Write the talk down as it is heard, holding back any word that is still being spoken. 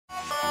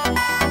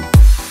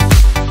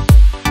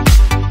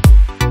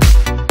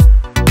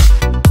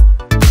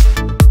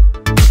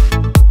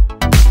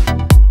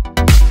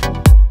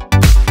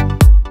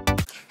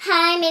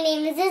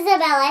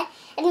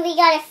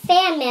got a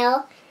fan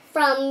mail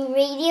from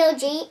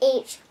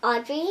RadioJH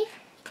Audrey,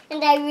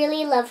 and I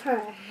really love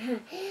her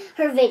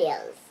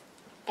videos.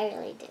 I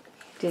really do.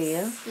 Do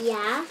you?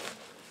 Yeah.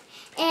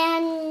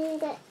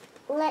 And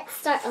let's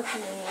start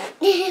opening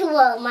it.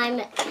 Well,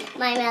 my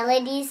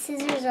melody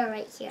scissors are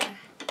right here.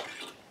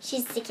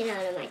 She's sticking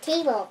out of my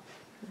table.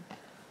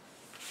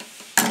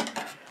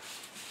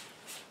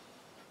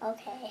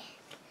 Okay.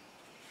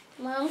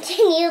 Mom,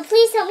 can you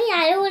please help me?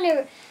 I don't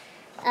want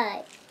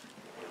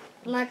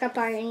to mark up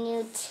our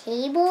new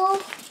table.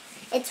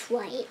 It's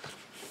white.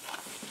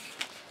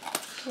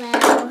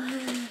 Well,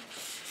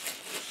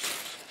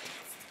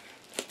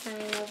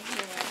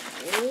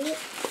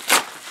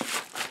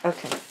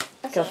 Okay,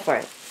 go for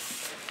it.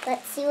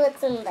 Let's see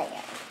what's in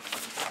there.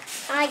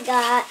 I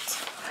got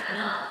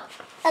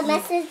a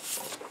message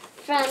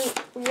from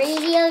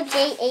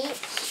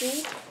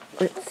RadioJH.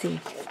 Let's see. Here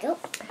we go.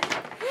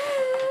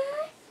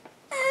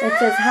 It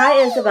says,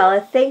 "Hi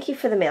Isabella, thank you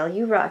for the mail.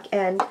 You rock,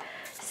 and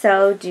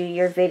so do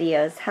your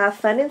videos. Have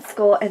fun in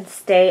school and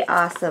stay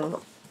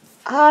awesome.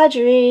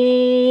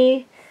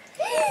 Audrey."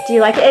 Do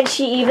you like it? And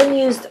she even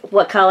used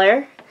what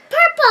color?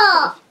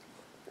 Purple.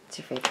 It's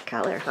your favorite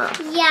color, huh?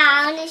 Yeah,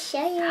 I want to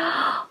show you.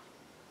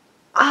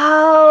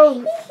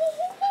 Oh!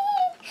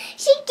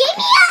 She gave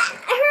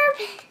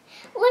me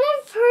one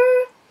of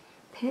her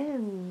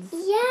Pins.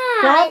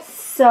 Yeah. That's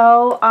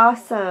so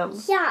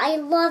awesome. Yeah, I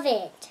love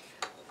it.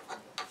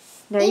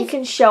 Now you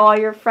can show all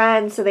your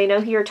friends so they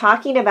know who you're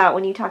talking about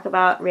when you talk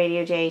about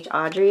RadioJH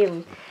Audrey.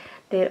 And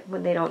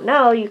when they don't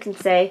know, you can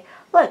say,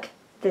 look,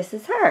 this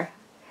is her.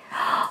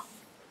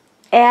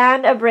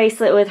 And a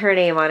bracelet with her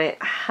name on it.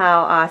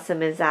 How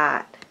awesome is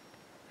that?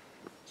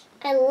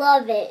 I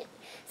love it.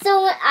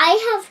 So I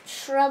have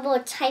trouble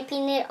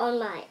typing it on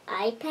my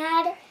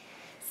iPad.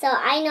 So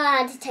I know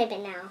how to type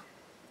it now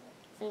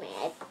on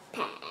my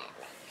iPad.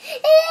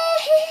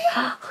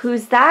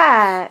 Who's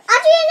that?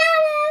 Audrey and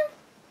Auto.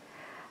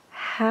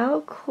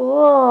 How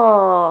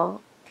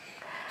cool.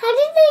 How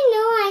did they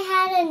know I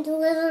had a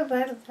little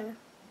brother?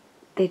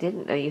 They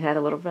didn't know you had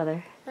a little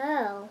brother.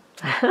 Oh.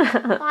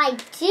 Well, I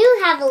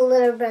do have a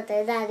little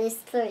brother that is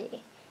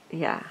 3.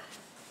 Yeah.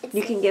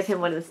 You can give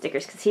him one of the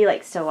stickers because he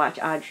likes to watch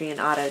Audrey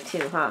and Auto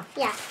too, huh?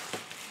 Yeah.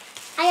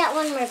 I got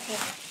one more pin.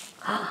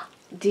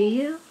 Do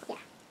you? Yeah.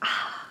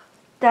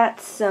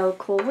 That's so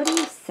cool. What do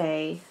you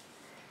say?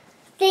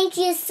 Thank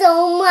you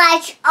so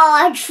much,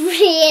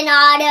 Audrey and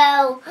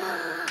Auto.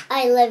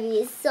 I love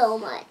you so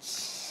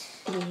much.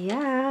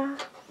 Yeah.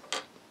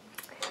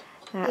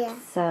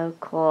 That's so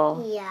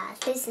cool. Yeah,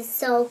 this is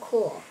so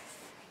cool.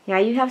 Yeah,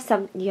 you have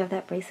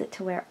that bracelet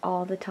to wear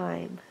all the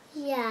time.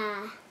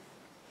 Yeah.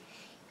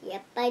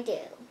 Yep, I do.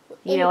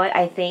 You know what?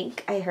 I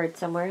think I heard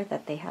somewhere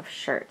that they have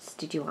shirts.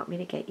 Did you want me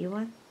to get you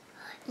one?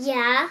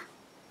 Yeah.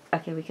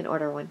 Okay, we can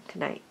order one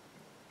tonight.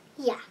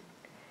 Yeah.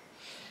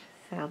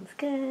 Sounds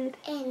good.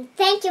 And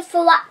thank you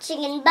for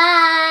watching, and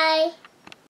bye.